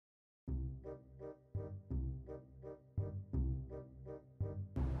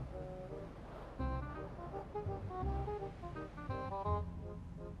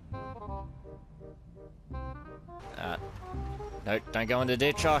No, don't go in the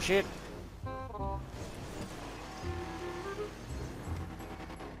ditch, oh shit.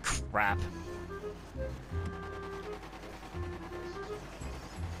 Crap.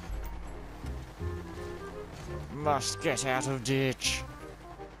 Must get out of ditch.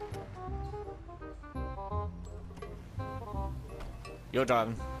 You're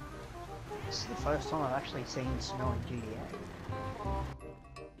driving. This is the first time I've actually seen snow in GTA.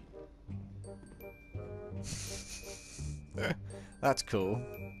 That's cool.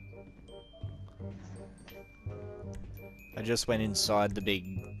 I just went inside the big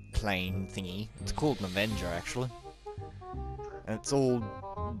plane thingy. It's called an Avenger, actually. And it's all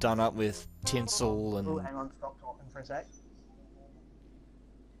done up with tinsel and... Oh, hang on, stop talking for a sec.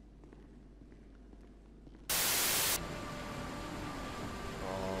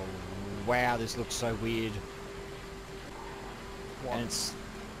 Oh, wow, this looks so weird. What? And it's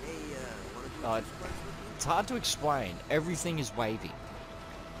hard to explain. Everything is wavy.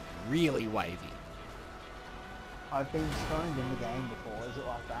 Really wavy. I've been stoned in the game before, is it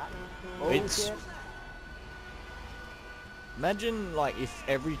like that? Oh, It's... shit. Imagine, like, if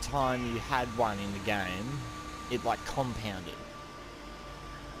every time you had one in the game, it, like, compounded.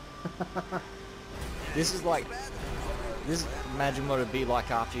 This is like... Imagine what it'd be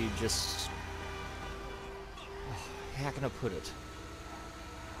like after you just... How can I put it?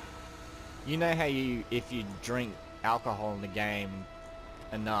 You know how if you drink alcohol in the game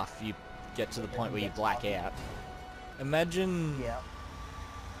enough, you get to the point where you black out. Imagine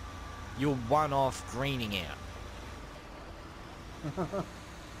you're one off greening out.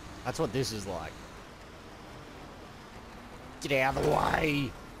 That's what this is like. Get out of the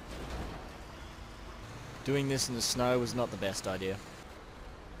way! Doing this in the snow was not the best idea.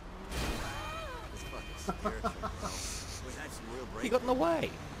 He got in the way.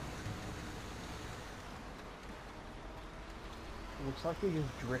 It looks like you're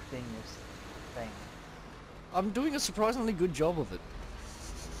just drifting this thing. I'm doing a surprisingly good job of it.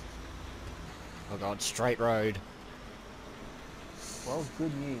 Oh god, straight road. Well,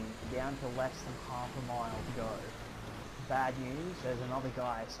 good news, down to less than half a mile to go. Bad news, there's another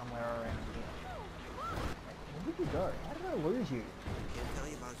guy somewhere around here. Where did you go? How did I lose you? Can't tell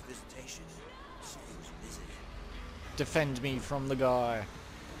you about his visitation. He was busy. Defend me from the guy.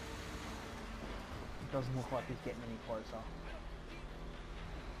 It doesn't look like he's getting any closer.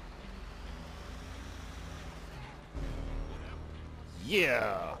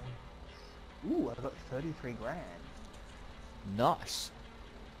 Yeah! Ooh, I got 33 grand. Nice.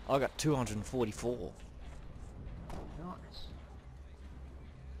 I got 244. Nice.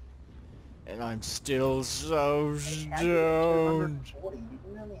 And I'm still so stoned. 240. Didn't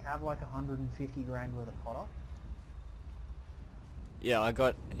you only have like 150 grand worth of product? Yeah, I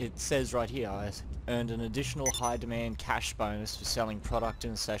got, it says right here, I earned an additional high demand cash bonus for selling product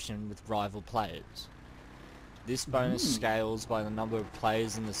in a session with rival players. This bonus scales by the number of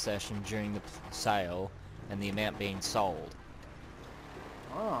players in the session during the sale and the amount being sold.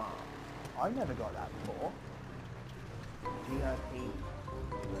 Ah, I never got that before. GOP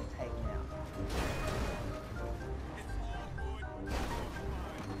taken out.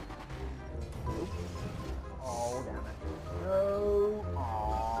 Oops. Oh, damn it. No.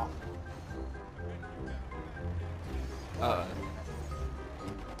 Aww. Uh-oh.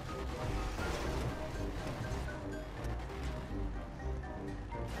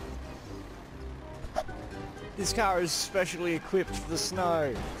 This car is specially equipped for the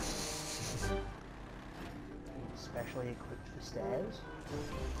snow. Specially equipped for stairs.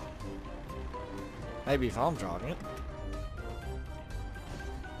 Maybe if I'm driving it.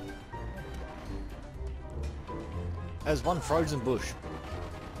 There's one frozen bush.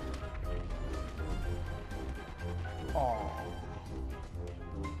 Oh.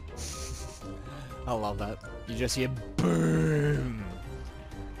 I love that. You just hear boom!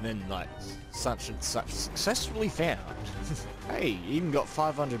 And then like, such and such successfully found. Hey, you even got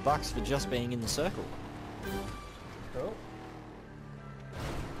 500 bucks for just being in the circle. Cool.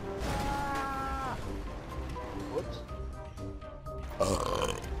 Ah. Whoops.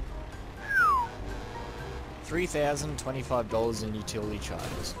 $3,025 in utility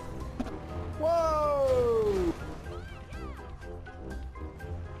charges. Whoa!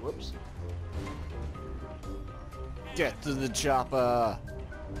 Whoops. Get to the chopper!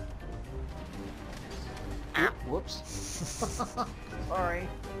 Whoops. Sorry.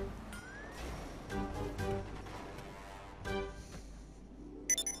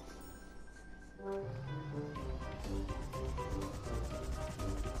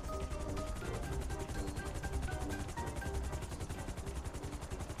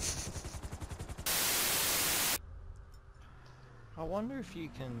 I wonder if you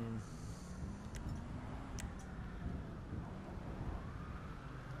can...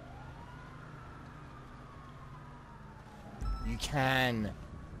 You can.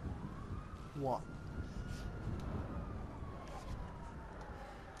 What?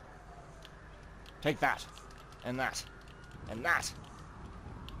 Take that. And that. And that.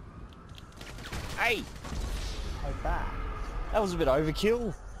 Hey! Like that? That was a bit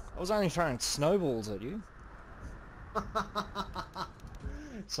overkill. I was only throwing snowballs at you.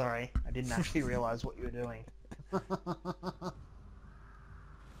 Sorry, I didn't actually realize what you were doing.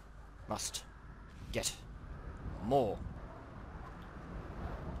 Must get more.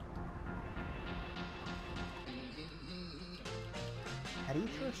 How do you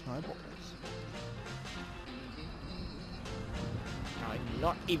throw snowballs? I'm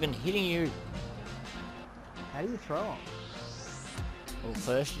not even hitting you. How do you throw them? Well,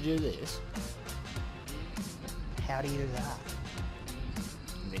 first you do this, How do you do that?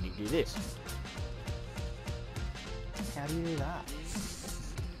 and then you do this. How do you do that?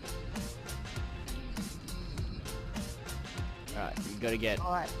 Alright, you gotta get...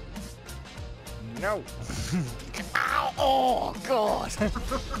 Alright. No! Ow! Oh, God!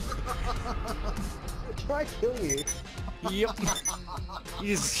 Try to kill you. Yep.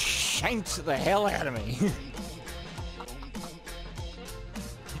 You just shanked the hell out of me.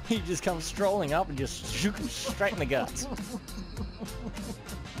 He just comes strolling up and just shook him straight in the guts.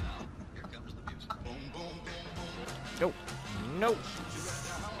 Nope. Nope.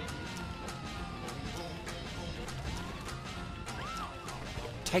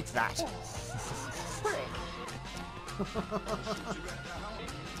 Take that.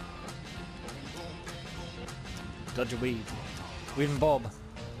 Dodge and weave. Weave and bob.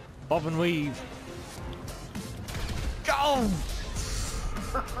 Bob and weave. Go!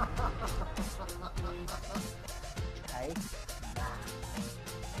 Take that.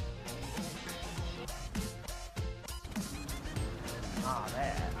 Ah,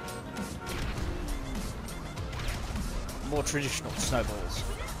 there. More traditional snowballs.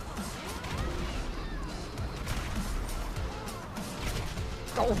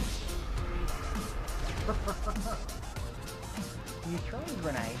 Go! You throwing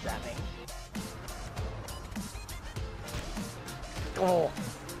grenades at me? Oh!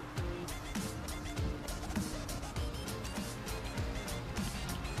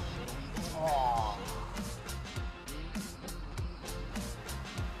 Oh.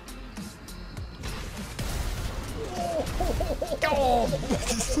 Oh!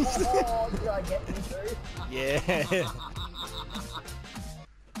 Oh, did I get you too? Yeah.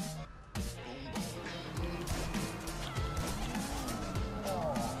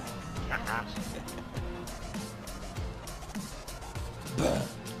 Burn,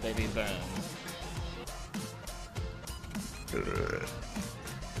 baby, burn.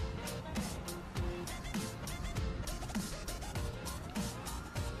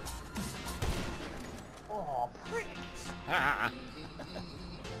 Oh, prick. Ah.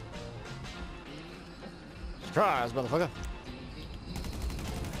 Surprise, motherfucker.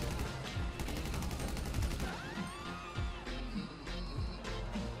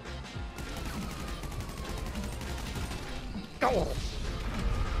 Go!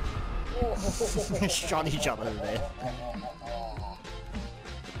 Shot each other there.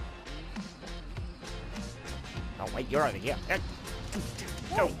 Oh wait, you're over here.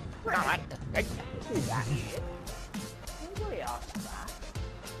 Go! Alright. Do that shit. Nobody asked that.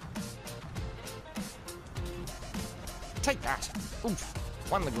 Take that! Oof!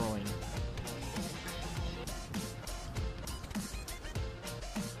 Won the groin.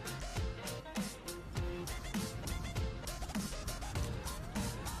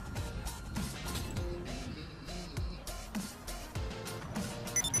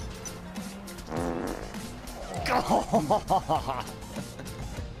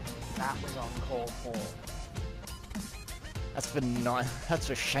 That was uncalled for. That's for that's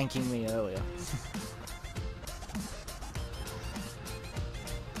for shanking me earlier.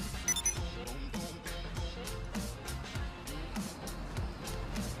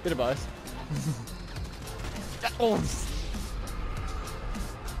 Bit of both. Oh.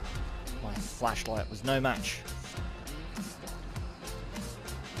 My flashlight was no match.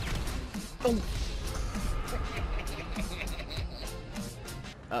 Oh.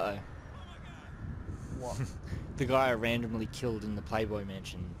 Uh-oh. What? The guy I randomly killed in the Playboy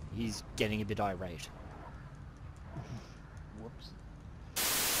Mansion, he's getting a bit irate. Whoops.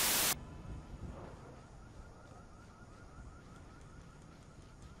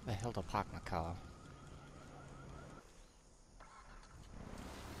 The hell to park my car?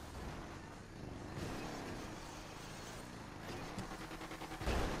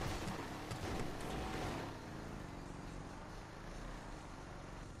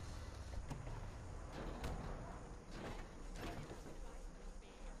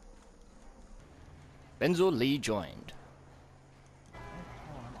 Benzo Lee joined. Where the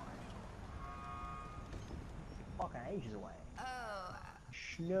hell am I? Fucking ages away. Oh,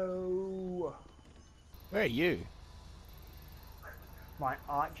 Snow. Where are you? My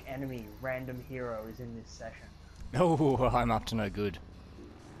arch enemy, random hero, is in this session. Oh, I'm up to no good.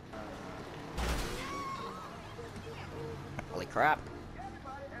 Holy crap.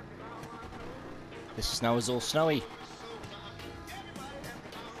 This snow is all snowy.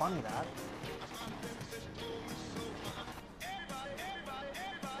 Funny that.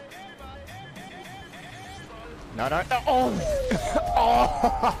 No, no, no. Oh!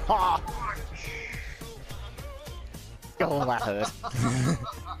 Oh! Oh, that hurt.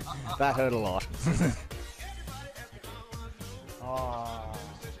 That hurt a lot. Oh.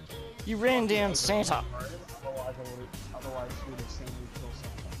 You ran down Santa. Otherwise you would have seen me kill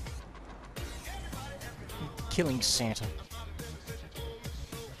something. Killing Santa.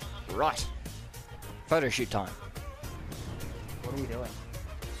 Right. Photo shoot time. What are we doing?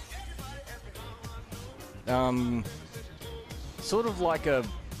 Sort of like a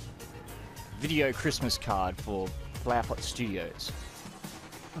video Christmas card for Flowerpot Studios.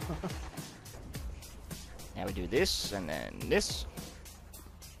 Now we do this, and then this.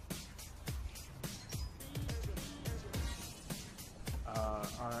 On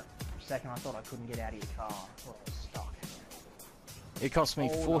a second I thought I couldn't get out of your car. I thought I was stuck. It cost me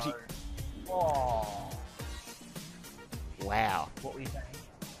 40... No. Oh. Wow. What were you saying?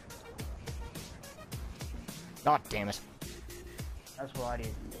 Oh, damn it. That's what I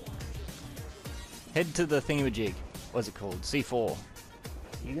did. Head to the thingamajig. What's it called? C4.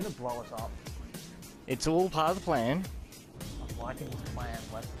 You're gonna blow us up. It's all part of the plan. I'm liking this plan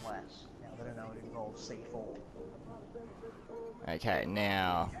less and less, now that I know it involves C4. Okay,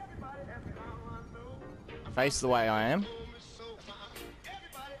 now... Face the way I am.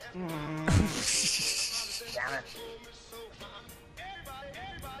 Damn it.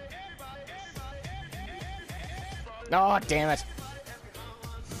 Oh, damn it.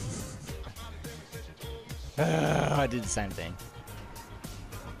 I did the same thing.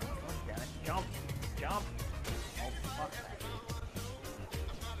 God damn it. Jump! Jump! Oh, fuck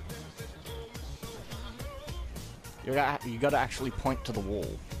that. You gotta actually point to the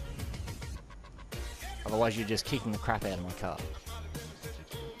wall. Otherwise you're just kicking the crap out of my car.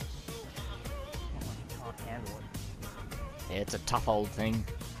 I can't handle it. Yeah, it's a tough old thing.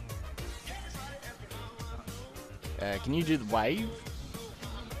 Can you do the wave?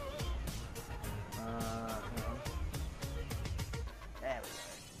 Hang on. There we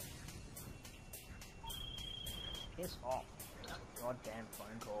go. Piss off. Goddamn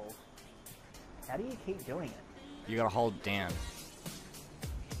phone calls. How do you keep doing it? You gotta hold it down.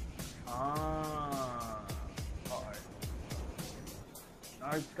 Ah. Uh-oh.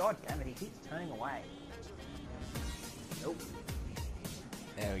 No, god damn it, he keeps turning away. Nope.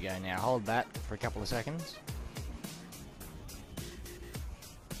 There we go, now hold that for a couple of seconds.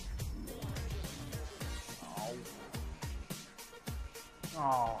 Oh.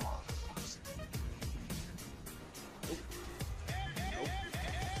 Oh. Nope. Nope.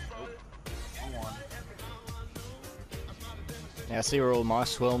 Nope. Come on. Now see where all my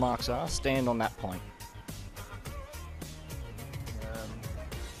swirl marks are? Stand on that point.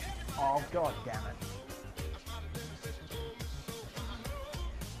 Oh god damn it.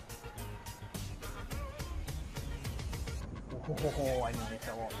 Oh, I nearly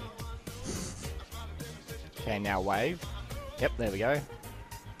fell off here. Okay, now wave. Yep, there we go.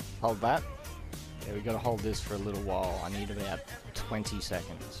 Hold that. Yeah, we gotta hold this for a little while. I need about 20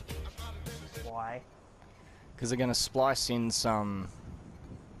 seconds. Why? Because they're gonna splice in some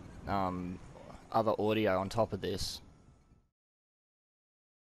other audio on top of this.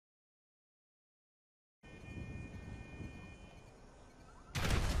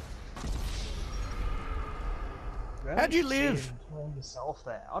 How'd you live? Yourself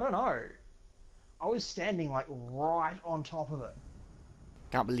there. I don't know. I was standing like right on top of it.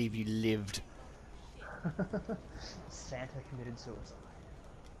 Can't believe you lived. Santa committed suicide.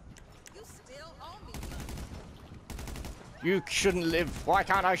 you still owe me. You shouldn't live. Why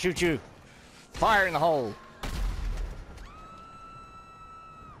can't I shoot you? Fire in the hole.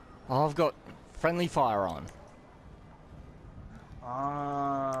 Oh, I've got friendly fire on.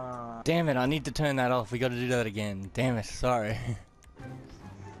 Ah. Damn it, I need to turn that off. We gotta do that again. Damn it, sorry.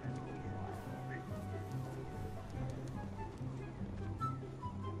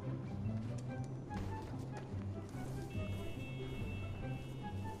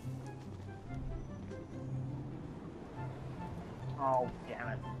 Oh, damn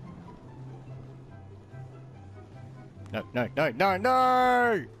it. No, no, no, no,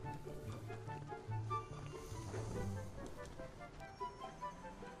 no!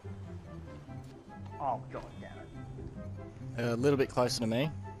 Oh, god damn it. A little bit closer to me.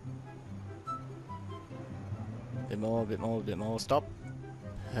 Bit more, bit more, bit more. Stop.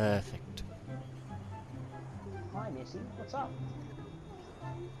 Perfect. Hi, Missy. What's up?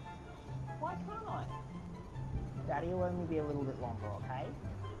 Why can't I? Daddy will only be a little bit longer, okay?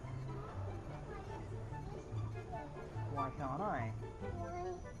 Why can't I?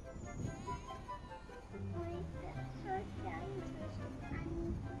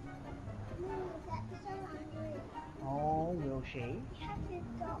 Oh, will she? You have to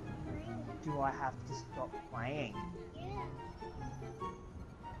stop playing. Do I have to stop playing? Yeah.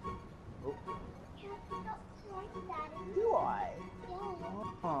 Oh, You have to stop playing, Daddy. do I? Yeah.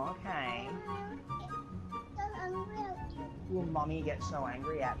 Oh, okay. So angry at you. Will Mummy get so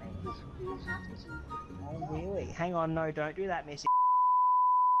angry at me? You have to. Oh, really? Hang on, no, don't do that, Missy.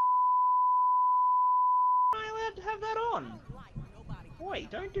 Am I allowed to have that on? Boy,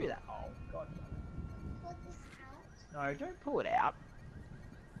 don't do that. Oh, God. Put this out. No, don't pull it out.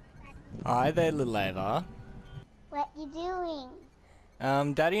 Hi there, little Ava. What you doing?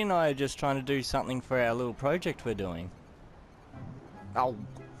 Daddy and I are just trying to do something for our little project we're doing. Oh.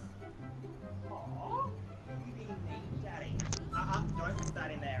 Aww, you being mean, Daddy. Don't put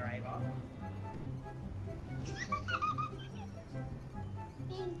that in there, Ava.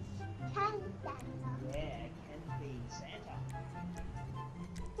 Being kind Santa. Yeah, can be Santa.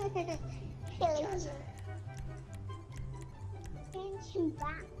 Killing you. Changing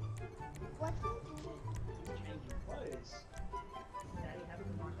back. What's in here? Changing clothes. Daddy, have the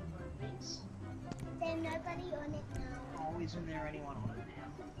microphone, please. There's nobody on it now. Oh, isn't there anyone on it now?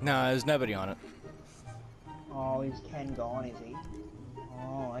 No, there's nobody on it. Oh, is Ken gone, is he?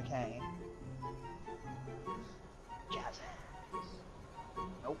 Oh, okay. Jazz hands.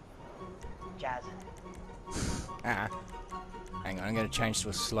 Nope. Jazz hands. Ah. Hang on, I'm going to change to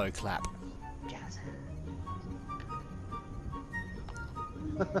a slow clap. Jazz hands.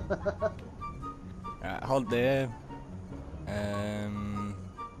 Alright, hold there.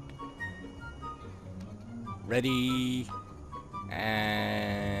 Ready.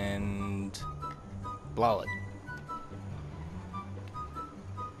 And blow it.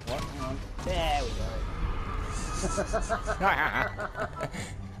 What? Hang on. There we go.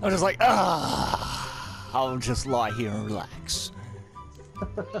 I was just like, I'll just lie here and relax. He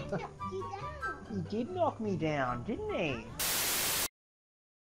knocked you down. He did knock me down, didn't he?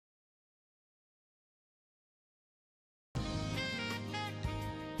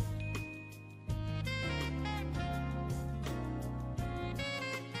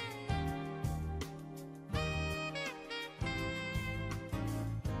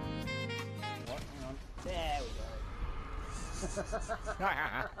 What? Hang on. There we go.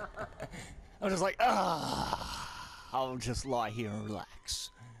 I was just like, I'll just lie here and relax.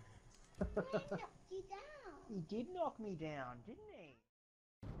 He knocked you down. He did knock me down, didn't he?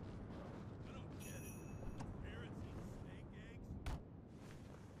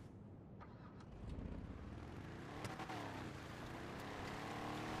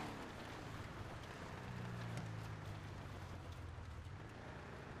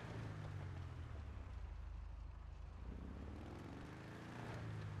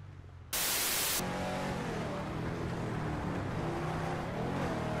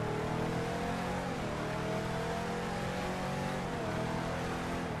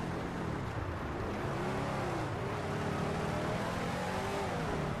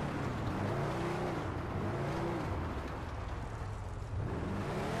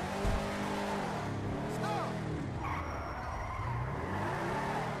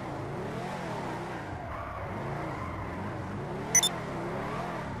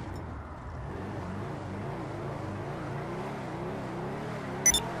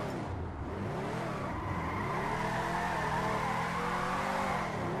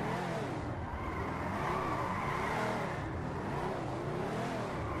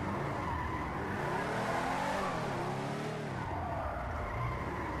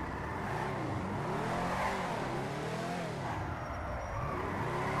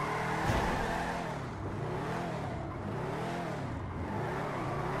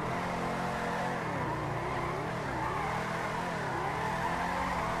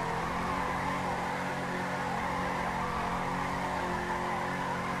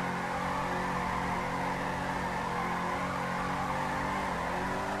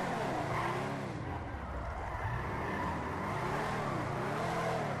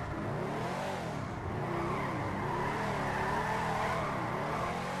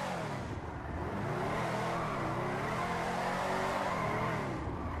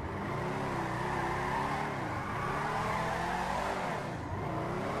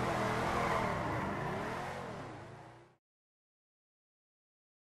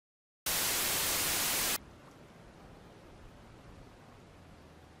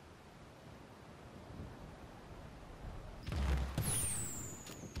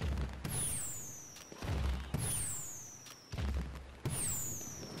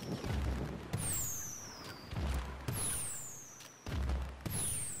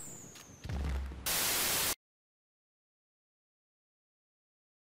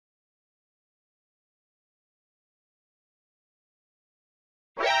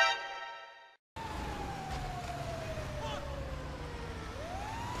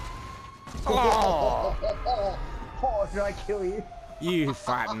 Oh, Oh, did I kill you? you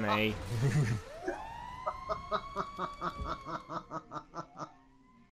flatten me.